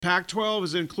Pac-12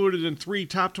 is included in 3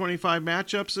 top 25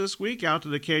 matchups this week. Out to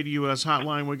the KDUS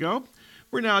hotline we go.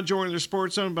 We're now joined in the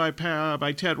Sports Zone by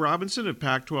Ted Robinson of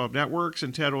Pac-12 Networks.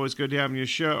 And Ted, always good to have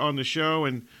you on the show.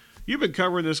 And you've been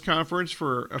covering this conference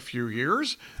for a few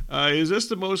years. Is this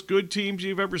the most good teams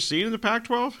you've ever seen in the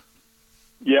Pac-12?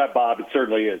 Yeah, Bob, it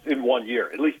certainly is in 1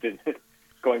 year, at least in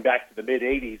going back to the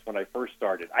mid-'80s when I first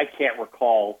started. I can't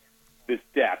recall this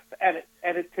depth. And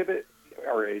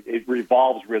it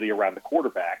revolves really around the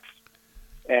quarterbacks.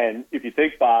 And if you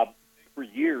think, Bob, for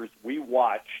years we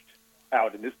watched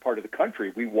out in this part of the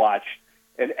country, we watched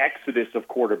an exodus of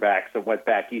quarterbacks that went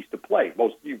back east to play.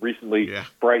 Most recently,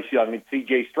 Bryce Young and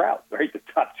C.J. Stroud, right? The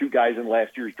top 2 guys in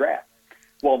last year's draft.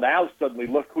 Well, now suddenly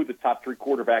look who the top 3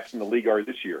 quarterbacks in the league are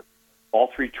this year. All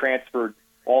 3 transferred.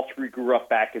 All 3 grew up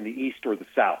back in the East or the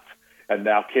South. And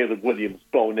now Caleb Williams,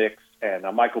 Bo Nix, and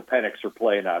Michael Penix are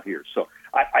playing out here. So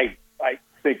I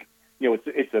think,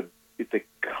 it's a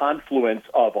confluence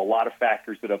of a lot of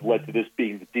factors that have led to this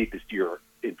being the deepest year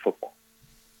in football.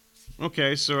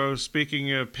 Okay, so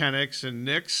speaking of Penix and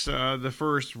Nix, the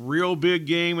first real big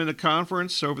game in the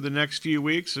conference over the next few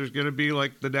weeks. There's going to be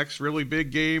like the next really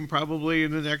big game probably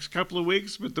in the next couple of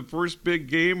weeks, but the first big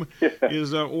game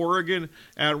is Oregon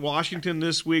at Washington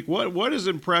this week. What has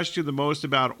impressed you the most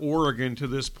about Oregon to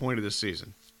this point of the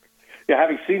season? Yeah,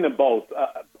 having seen them both,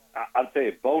 I'll tell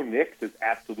you, Bo Nix has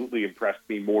absolutely impressed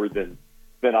me more than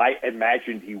I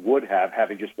imagined he would have,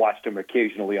 having just watched him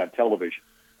occasionally on television.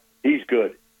 He's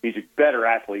good. He's a better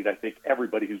athlete. I think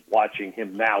everybody who's watching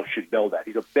him now should know that.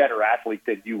 He's a better athlete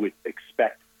than you would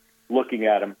expect looking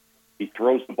at him. He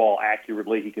throws the ball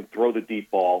accurately. He can throw the deep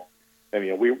ball. I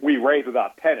mean, we rave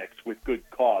about Penix with good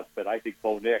cause, but I think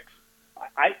Bo Nix,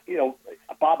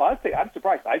 Bob, honestly, I'm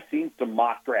surprised. I've seen some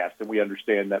mock drafts, and we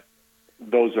understand that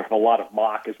those are a lot of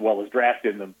mock as well as draft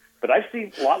in them. But I've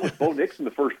seen a lot with Bo Nix in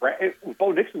the first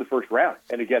round.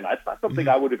 And again, that's not something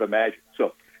I would have imagined.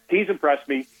 So he's impressed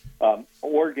me.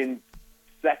 Oregon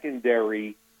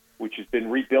secondary, which has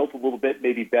been rebuilt a little bit,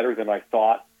 maybe better than I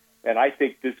thought. And I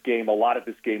think a lot of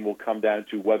this game will come down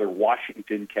to whether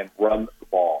Washington can run the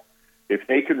ball. If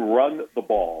they can run the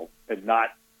ball and not,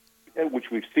 which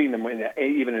we've seen them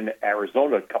even in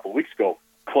Arizona a couple of weeks ago,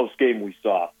 close game we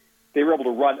saw, they were able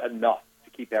to run enough to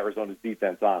keep Arizona's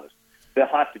defense honest. They'll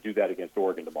have to do that against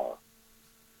Oregon tomorrow.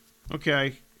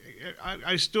 Okay.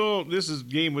 This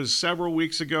game was several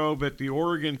weeks ago, but the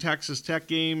Oregon-Texas Tech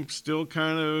game still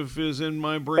kind of is in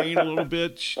my brain a little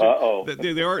bit. Uh-oh.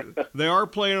 They are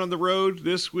playing on the road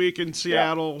this week in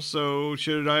Seattle, so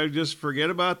should I just forget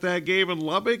about that game in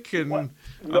Lubbock and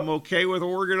I'm okay with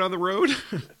Oregon on the road?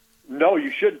 No,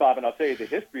 you should, Bob, and I'll tell you the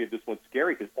history of this one's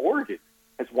scary because Oregon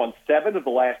has won 7 of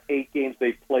the last 8 games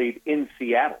they've played in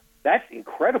Seattle. That's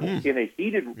incredible. In a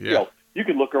heated, you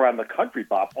can look around the country,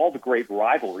 Bob, all the great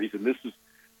rivalries, and this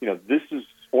is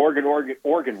Oregon,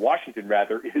 Washington,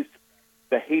 rather, is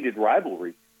the hated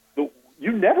rivalry.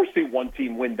 You never see one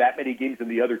team win that many games in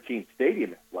the other team's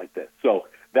stadium like this. So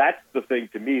that's the thing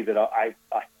to me that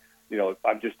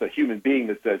I'm just a human being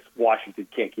that says Washington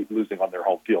can't keep losing on their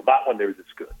home field, not when they're this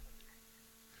good.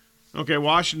 Okay,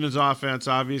 Washington's offense,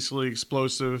 obviously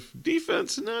explosive.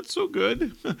 Defense, not so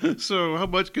good. So how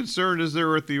much concern is there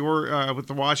with the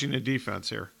Washington defense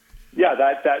here? Yeah,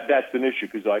 that's an issue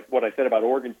because what I said about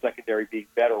Oregon's secondary being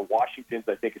better, Washington's,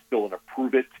 I think, is still in a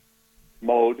prove-it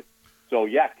mode. So,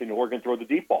 can Oregon throw the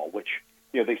deep ball, which,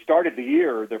 they started the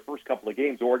year, their first couple of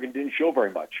games, Oregon didn't show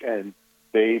very much. And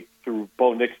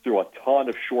Bo Nix threw a ton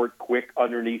of short, quick,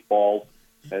 underneath balls.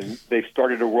 And they've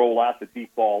started to roll out the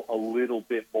deep ball a little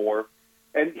bit more.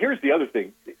 And here's the other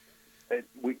thing.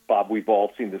 Bob, we've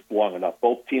all seen this long enough.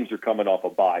 Both teams are coming off a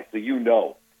bye. So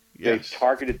they've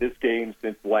targeted this game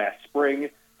since last spring.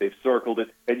 They've circled it.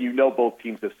 And both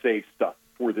teams have saved stuff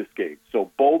for this game. So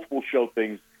both will show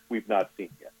things we've not seen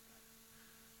yet.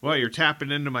 Well, you're tapping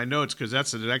into my notes because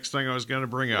that's the next thing I was going to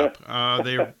bring up.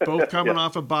 They're both coming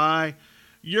off a bye.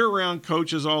 You're around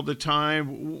coaches all the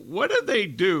time. What do they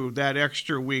do that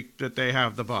extra week that they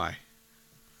have the bye?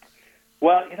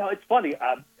 Well, it's funny.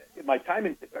 In my time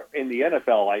in the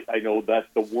NFL, I know that's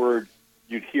the word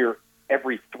you'd hear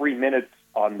every 3 minutes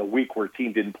on the week where a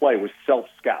team didn't play was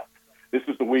self-scout. This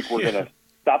is the week we're going to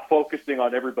stop focusing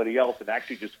on everybody else and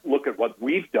actually just look at what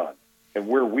we've done and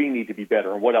where we need to be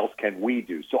better and what else can we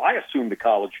do. So I assume the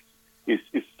college is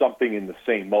something in the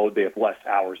same mode. They have less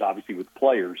hours, obviously, with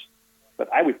players.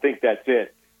 But I would think that's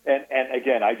it. And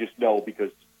again, I just know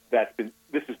because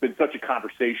this has been such a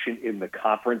conversation in the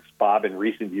conference, Bob, in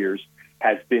recent years,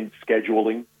 has been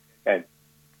scheduling and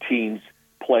teams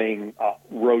playing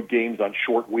road games on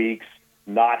short weeks,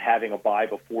 not having a bye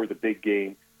before the big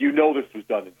game. This was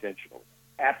done intentionally.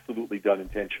 absolutely done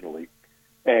intentionally.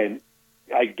 And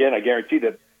again, I guarantee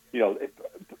that,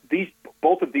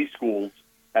 both of these schools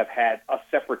have had a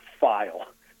separate file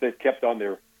that kept on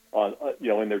their,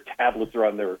 in their tablets or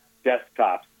on their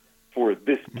desktops for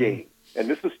this game. And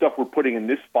this is stuff we're putting in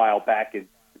this file back at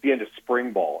the end of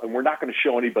spring ball. And we're not going to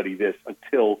show anybody this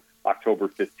until October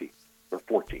 15th or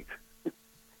 14th.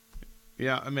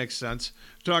 Yeah, that makes sense.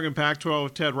 Talking Pac-12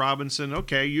 with Ted Robinson.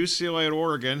 Okay, UCLA at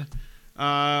Oregon.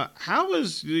 How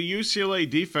has the UCLA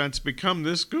defense become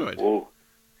this good? Whoa.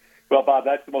 Well, Bob,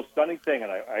 that's the most stunning thing. And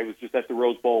I was just at the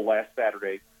Rose Bowl last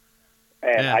Saturday,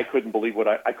 and I could not believe what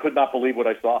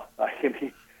I saw. I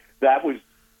mean, that was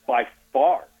by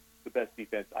far the best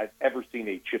defense I've ever seen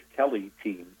a Chip Kelly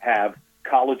team have,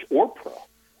 college or pro.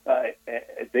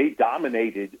 They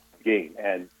dominated the game,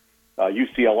 and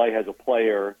UCLA has a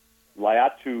player,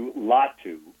 Latu,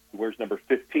 who wears number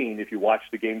 15. If you watch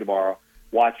the game tomorrow,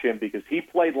 watch him because he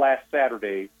played last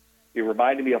Saturday. It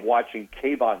reminded me of watching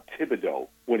Kayvon Thibodeau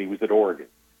when he was at Oregon,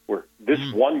 where this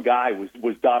one guy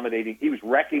was dominating. He was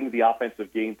wrecking the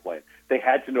offensive game plan. They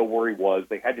had to know where he was.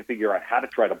 They had to figure out how to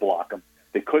try to block him.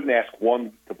 They couldn't ask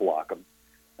one to block him.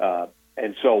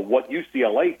 And so what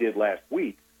UCLA did last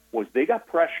week was they got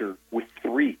pressure with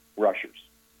 3 rushers,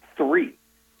 3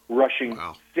 rushing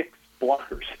 6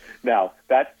 blockers. Now,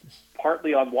 that's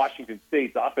partly on Washington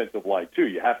State's offensive line, too.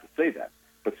 You have to say that.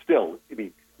 But still, I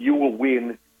mean, you will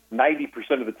win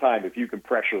 90% of the time if you can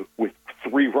pressure with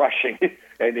 3 rushing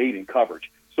and 8 in coverage.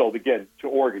 So, again, to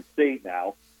Oregon State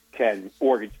now, can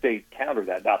Oregon State counter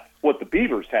that? Now, what the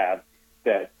Beavers have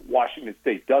that Washington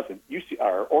State doesn't,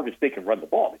 Oregon State can run the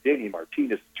ball. Damian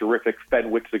Martinez is terrific.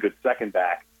 Fenwick's a good second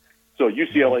back. So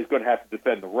UCLA is going to have to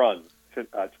defend the run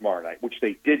tomorrow night, which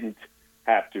they didn't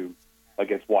have to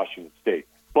against Washington State.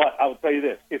 But I will tell you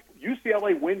this, if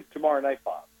UCLA wins tomorrow night,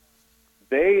 Bob,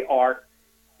 they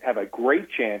have a great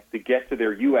chance to get to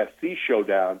their UFC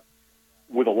showdown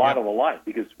with a lot on the line.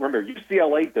 Because remember,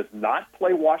 UCLA does not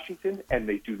play Washington, and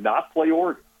they do not play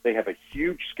Oregon. They have a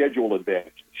huge schedule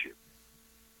advantage this year.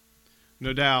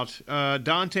 No doubt.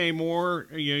 Dante Moore,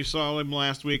 you saw him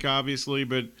last week, obviously,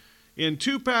 but in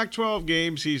 2 Pac-12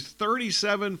 games, he's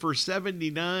 37 for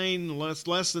 79,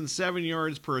 less than 7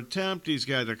 yards per attempt. He's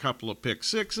got a couple of pick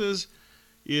sixes.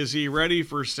 Is he ready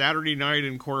for Saturday night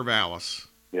in Corvallis?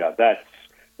 Yeah, that's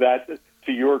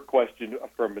to your question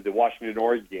from the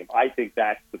Washington-Oregon game. I think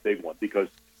that's the big one because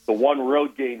the one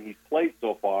road game he's played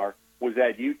so far was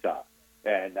at Utah,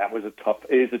 and that was a tough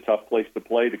place to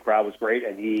play. The crowd was great,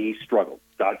 and he struggled.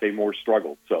 Dante Moore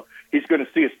struggled, so he's going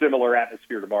to see a similar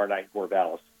atmosphere tomorrow night in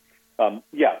Corvallis.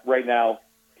 Right now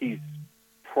he's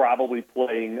probably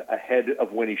playing ahead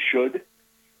of when he should.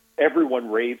 Everyone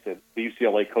raves, and the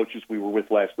UCLA coaches we were with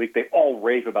last week, they all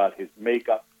rave about his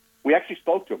makeup. We actually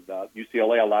spoke to him.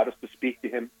 UCLA allowed us to speak to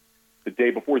him the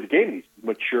day before the game. He's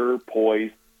mature,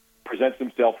 poised, presents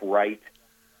himself right.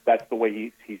 That's the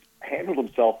way he's handled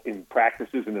himself in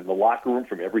practices and in the locker room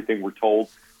from everything we're told.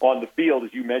 On the field,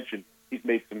 as you mentioned, he's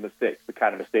made some mistakes, the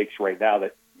kind of mistakes right now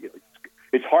that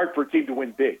it's hard for a team to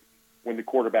win big when the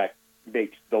quarterback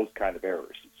makes those kind of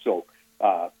errors. So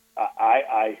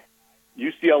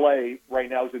UCLA right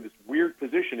now is in this weird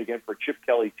position again for a Chip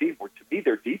Kelly team where to me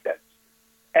their defense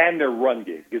and their run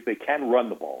game, because they can run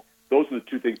the ball, those are the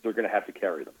 2 things they're going to have to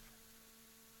carry them.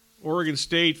 Oregon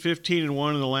State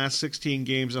 15-1 in the last 16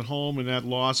 games at home, and that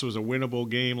loss was a winnable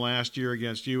game last year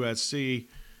against USC.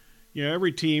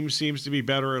 Every team seems to be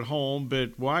better at home,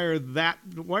 but why are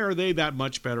they that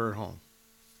much better at home?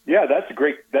 Yeah, that's a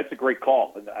great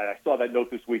call, and I saw that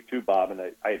note this week too, Bob. And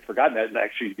I had forgotten that. And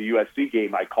actually, the USC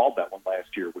game, I called that one last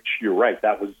year, which you're right,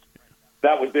 that was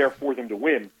there for them to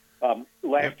win.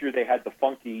 Last year, they had the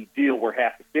funky deal where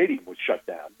half the stadium was shut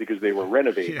down because they were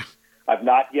renovating. Yeah. I've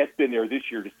not yet been there this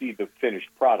year to see the finished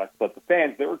product, but the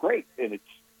fans, they were great, and it's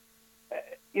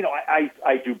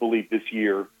I do believe this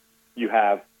year you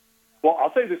have. Well,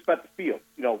 I'll say this about the field.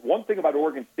 One thing about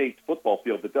Oregon State's football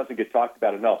field that doesn't get talked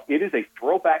about enough, it is a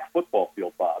throwback football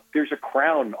field, Bob. There's a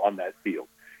crown on that field.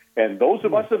 And those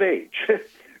of us of age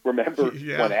remember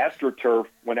when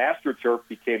AstroTurf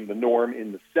became the norm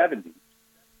in the 70s,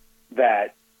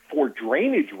 that for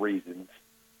drainage reasons,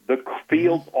 the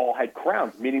fields all had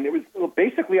crowns, meaning there was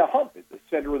basically a hump in the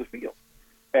center of the field.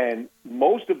 And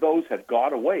most of those have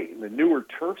gone away. In the newer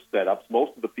turf setups,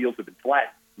 most of the fields have been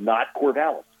flat, not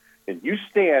Corvallis. And you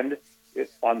stand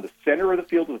on the center of the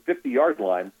field to the 50-yard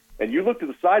line, and you look to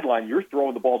the sideline, you're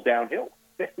throwing the ball downhill.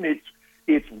 And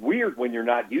it's weird when you're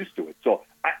not used to it. So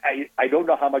I don't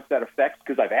know how much that affects,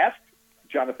 because I've asked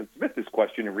Jonathan Smith this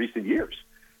question in recent years,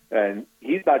 and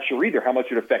he's not sure either how much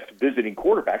it affects visiting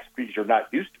quarterbacks because you're not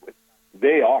used to it.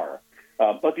 They are.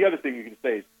 But the other thing you can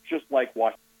say is just like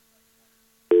Washington.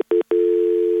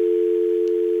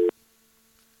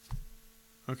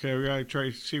 Okay, we got to try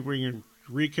to see if we can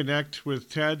reconnect with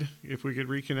Ted, if we could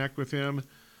reconnect with him.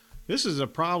 This is a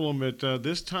problem at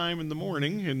this time in the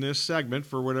morning in this segment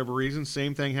for whatever reason.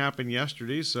 Same thing happened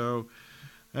yesterday, so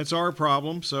that's our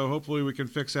problem. So hopefully we can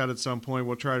fix that at some point.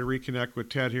 We'll try to reconnect with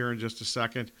Ted here in just a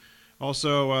second.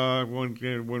 Also,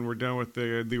 when we're done with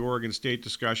the Oregon State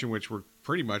discussion, which we're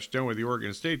pretty much done with the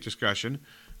Oregon State discussion,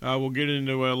 we'll get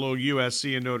into a little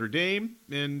USC and Notre Dame.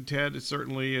 And Ted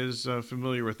certainly is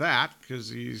familiar with that because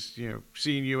he's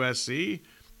seen USC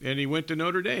and he went to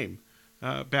Notre Dame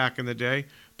back in the day.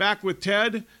 Back with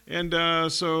Ted, and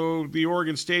so the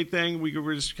Oregon State thing, we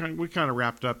kind of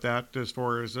wrapped up that as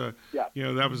far as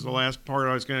that was the last part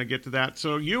I was going to get to that.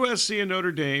 So USC and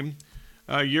Notre Dame.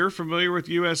 You're familiar with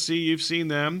USC. You've seen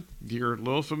them. You're a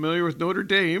little familiar with Notre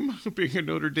Dame, being a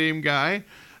Notre Dame guy.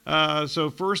 So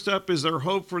first up, is there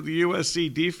hope for the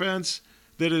USC defense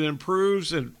that it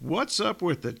improves? And what's up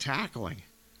with the tackling?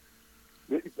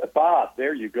 Bob,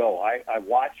 there you go. I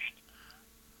watched.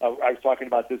 I was talking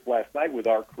about this last night with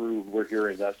our crew. We're here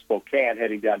in Spokane,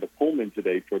 heading down to Pullman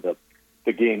today for the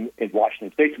game in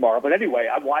Washington State tomorrow. But anyway,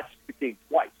 I watched the game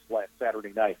twice last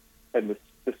Saturday night, and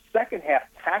the second half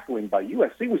tackling by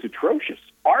USC was atrocious.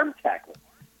 Arm tackling.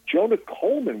 Jonah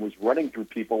Coleman was running through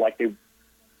people like they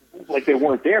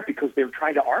weren't there because they were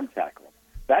trying to arm tackle them.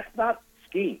 That's not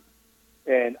scheme.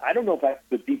 And I don't know if that's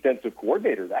the defensive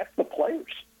coordinator. That's the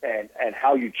players. And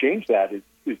how you change that is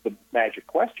the magic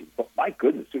question. But my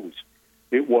goodness,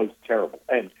 it was terrible.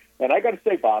 And I got to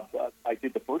say, Bob, I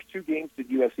did the first two games at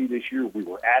USC this year. We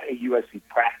were at a USC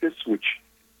practice, which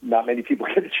not many people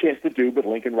get a chance to do, but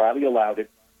Lincoln Riley allowed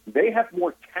it. They have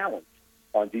more talent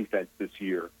on defense this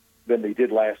year than they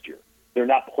did last year. They're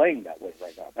not playing that way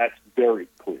right now. That's very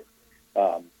clear.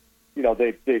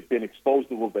 They've been exposed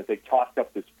a little bit. They tossed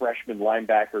up this freshman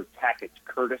linebacker, Tackett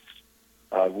Curtis,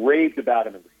 raved about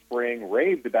him in the spring,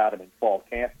 raved about him in fall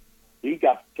camp. He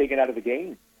got taken out of the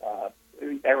game.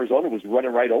 Arizona was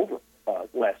running right over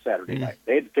last Saturday night.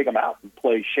 They had to take him out and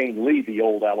play Shane Lee, the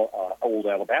old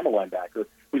Alabama linebacker,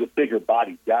 who's a bigger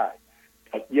bodied guy.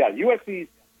 But yeah, USC's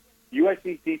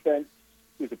defense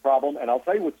was a problem, and I'll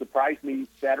tell you what surprised me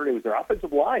Saturday was their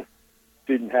offensive line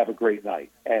didn't have a great night.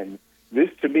 And this,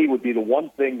 to me, would be the one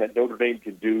thing that Notre Dame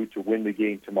can do to win the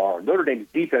game tomorrow. Notre Dame's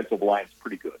defensive line is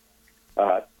pretty good.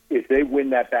 If they win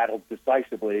that battle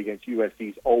decisively against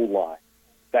USC's O-line,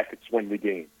 that could swing the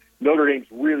game. Notre Dame's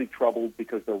really troubled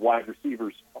because their wide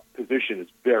receivers position is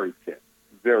very thin,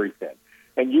 very thin.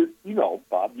 And you know,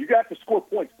 Bob, you got to score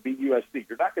points to beat USC.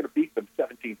 You're not going to beat them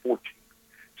 17-14.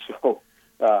 So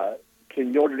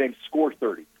can Notre Dame score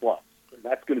 30 plus? And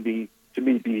that's going to be, to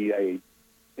me,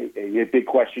 a big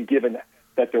question, given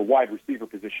that their wide receiver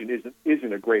position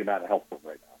isn't a great amount of help for them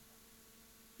right now.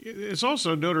 It's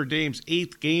also Notre Dame's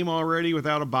 8th game already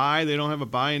without a bye. They don't have a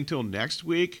bye until next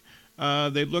week.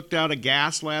 They looked out of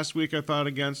gas last week, I thought,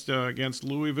 against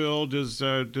Louisville. Do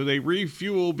they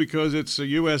refuel because it's a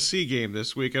USC game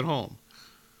this week at home?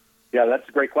 Yeah, that's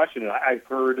a great question. And I've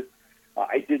heard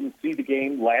I didn't see the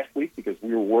game last week because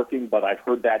we were working, but I've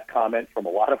heard that comment from a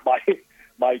lot of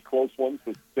my close ones.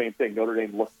 Was the same thing. Notre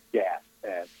Dame looked gassed,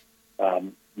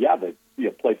 and they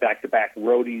played back-to-back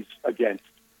roadies against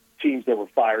teams that were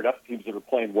fired up, teams that are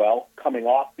playing well, coming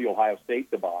off the Ohio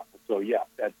State debacle. So yeah,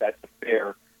 that's a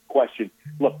fair question.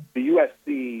 Look, the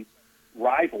USC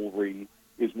rivalry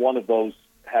is one of those.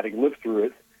 Having lived through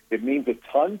it, it means a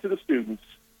ton to the students.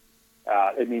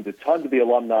 It means a ton to the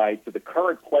alumni. To the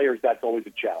current players, that's always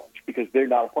a challenge because they're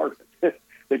not a part of it.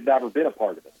 They've never been a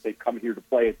part of it. They've come here to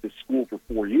play at this school for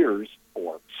 4 years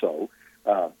or so.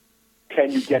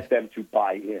 Can you get them to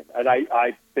buy in? And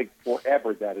I think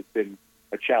forever that has been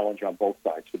a challenge on both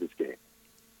sides for this game.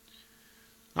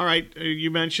 All right,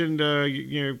 you mentioned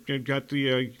you got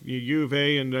the U of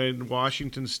A and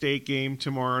Washington State game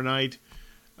tomorrow night.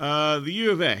 The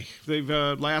U of A, they've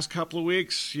last couple of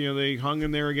weeks, they hung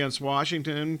in there against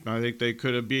Washington. I think they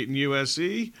could have beaten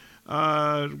USC.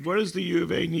 What does the U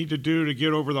of A need to do to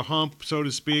get over the hump, so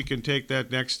to speak, and take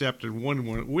that next step to win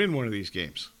one of these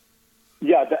games?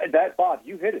 Yeah, that Bob,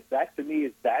 you hit it. That to me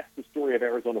that's the story of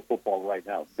Arizona football right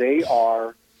now. They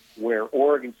are where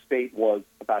Oregon State was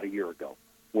about a year ago,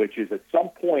 which is at some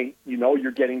point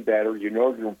you're getting better,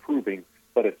 you're improving,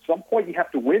 but at some point you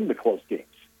have to win the close games.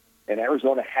 And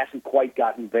Arizona hasn't quite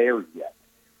gotten there yet.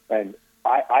 And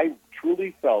I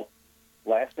truly felt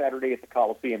last Saturday at the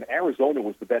Coliseum, Arizona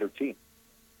was the better team.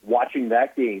 Watching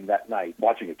that game that night,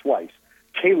 watching it twice,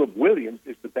 Caleb Williams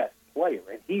is the best player,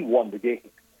 and he won the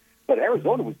game. But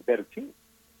Arizona was the better team.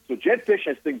 So Jed Fish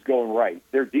has things going right.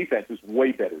 Their defense is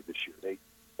way better this year. They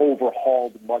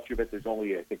overhauled much of it. There's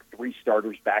only, I think, 3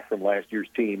 starters back from last year's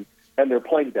team, and they're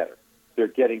playing better. They're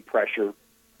getting pressure.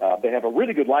 They have a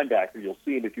really good linebacker. You'll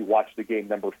see him if you watch the game,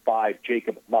 number 5,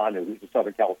 Jacob Manu, who's a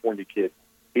Southern California kid.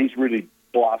 He's really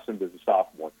blossomed as a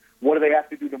sophomore. What do they have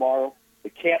to do tomorrow? They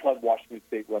can't let Washington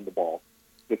State run the ball.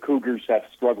 The Cougars have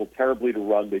struggled terribly to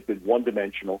run. They've been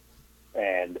one-dimensional,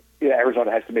 and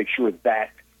Arizona has to make sure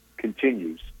that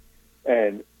continues.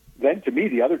 And then, to me,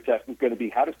 the other test is going to be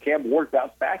how does Cam Ward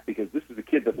bounce back? Because this is a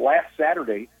kid that last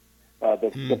Saturday,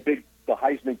 the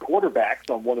Heisman quarterbacks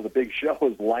on one of the big shows,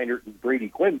 Leinart and Brady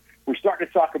Quinn, were starting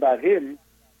to talk about him,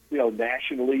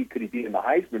 nationally. Could he be in the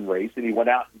Heisman race? And he went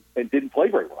out and didn't play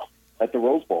very well at the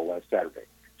Rose Bowl last Saturday.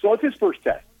 So it's his first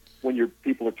test. When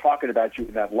people are talking about you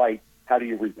in that light, how do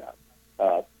you rebound?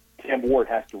 Cam Ward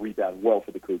has to rebound well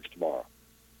for the Cougs tomorrow.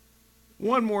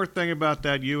 One more thing about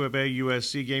that UofA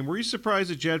USC game. Were you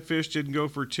surprised that Jed Fish didn't go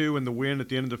for 2 in the win at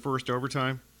the end of the first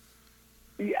overtime?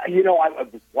 Yeah, I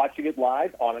was watching it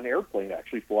live on an airplane,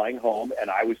 actually flying home,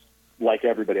 and I was like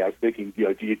everybody. I was thinking,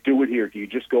 do you do it here? Do you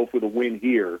just go for the win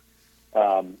here?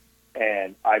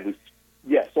 And I was,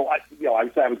 so I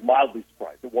would say I was mildly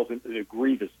surprised. It wasn't an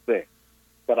egregious thing,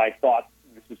 but I thought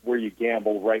this is where you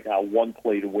gamble right now, one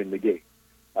play to win the game.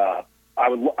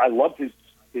 I loved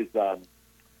his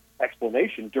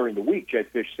explanation during the week. Jed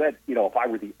Fish said, if I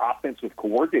were the offensive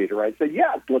coordinator, I'd say,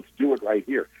 yeah, let's do it right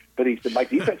here. But he said, my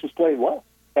defense was playing well,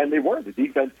 and they were. The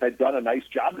defense had done a nice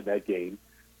job in that game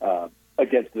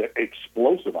against the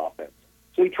explosive offense.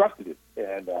 So he trusted it.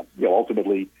 And,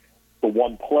 ultimately, the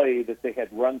one play that they had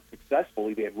run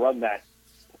successfully, they had run that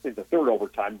in the third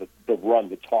overtime,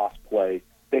 the toss play.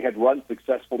 They had run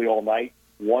successfully all night.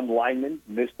 One lineman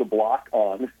missed the block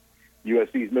on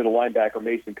USC's middle linebacker,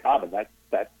 Mason Cobb. That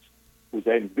was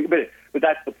but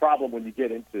that's the problem when you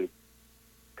get into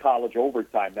college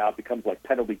overtime. Now it becomes like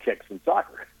penalty kicks in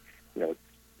soccer.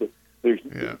 There's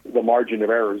the margin of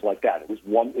errors like that.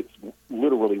 It's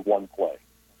literally one play.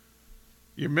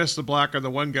 You missed the block on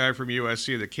the one guy from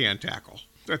USC that can tackle.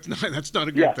 That's not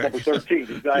a good thing. Number 13,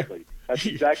 exactly. That's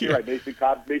exactly right. Mason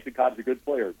Cobb's a good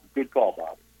player. Good call,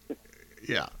 Bob.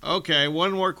 Yeah. Okay.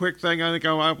 One more quick thing. I think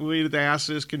I believe to ask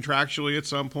this contractually at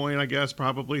some point, I guess,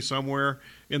 probably somewhere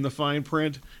in the fine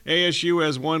print. ASU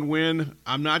has 1 win.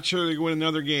 I'm not sure they can win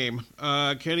another game.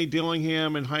 Kenny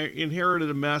Dillingham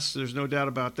inherited a mess. There's no doubt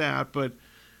about that. But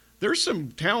there's some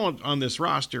talent on this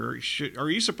roster. Are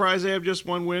you surprised they have just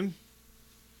 1 win?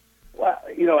 Well,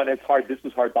 and it's hard. This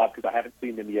is hard, Bob, because I haven't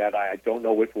seen them yet. I don't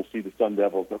know if we'll see the Sun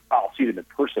Devils. I'll see them in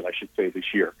person, I should say,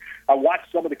 this year. I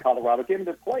watched some of the Colorado games.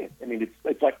 They're playing. I mean,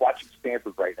 it's like watching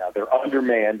Stanford right now. They're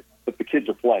undermanned, but the kids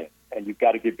are playing. And you've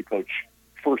got to give the coach,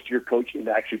 first-year coach, in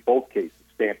actually both cases,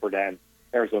 Stanford and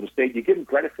Arizona State, you give them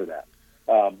credit for that.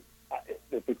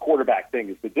 The quarterback thing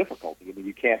is the difficulty. I mean,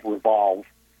 you can't revolve,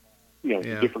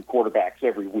 different quarterbacks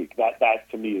every week. That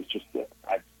to me is just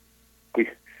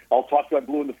I'll talk to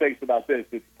Blue in the face about this.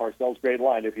 It's Parcells' great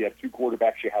line. If you have 2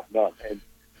 quarterbacks, you have none.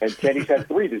 And Kenny's had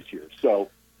 3 this year. So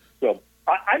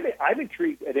I'm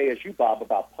intrigued at ASU, Bob,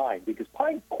 about Pine, because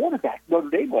Pine quarterbacked Notre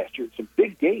Dame last year in some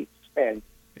big games and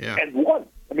won.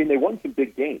 I mean, they won some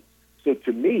big games. So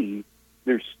to me,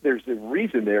 there's a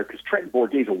reason there, because Trenton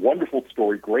Bourguet's a wonderful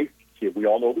story, great kid. We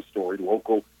all know the story,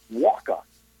 local walk-on.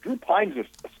 Drew Pine's a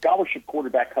scholarship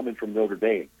quarterback coming from Notre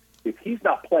Dame. If he's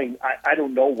not playing, I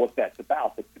don't know what that's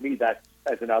about. But to me, that's,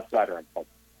 as an outsider, I'm pumped.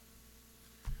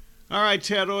 All right,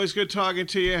 Ted, always good talking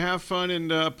to you. Have fun in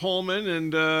Pullman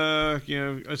and,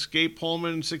 escape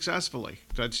Pullman successfully.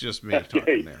 That's just me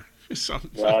talking there.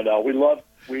 Well, no, we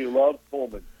love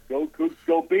Pullman. Go Cougs,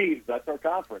 go Bees. That's our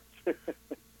conference.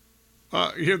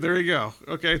 There you go.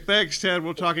 Okay, thanks, Ted.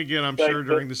 We'll talk again, I'm sure,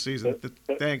 during the season.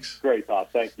 Thanks. Great, Bob.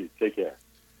 Thank you. Take care.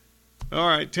 All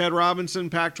right, Ted Robinson,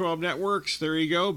 Pac-12 Networks. There you go.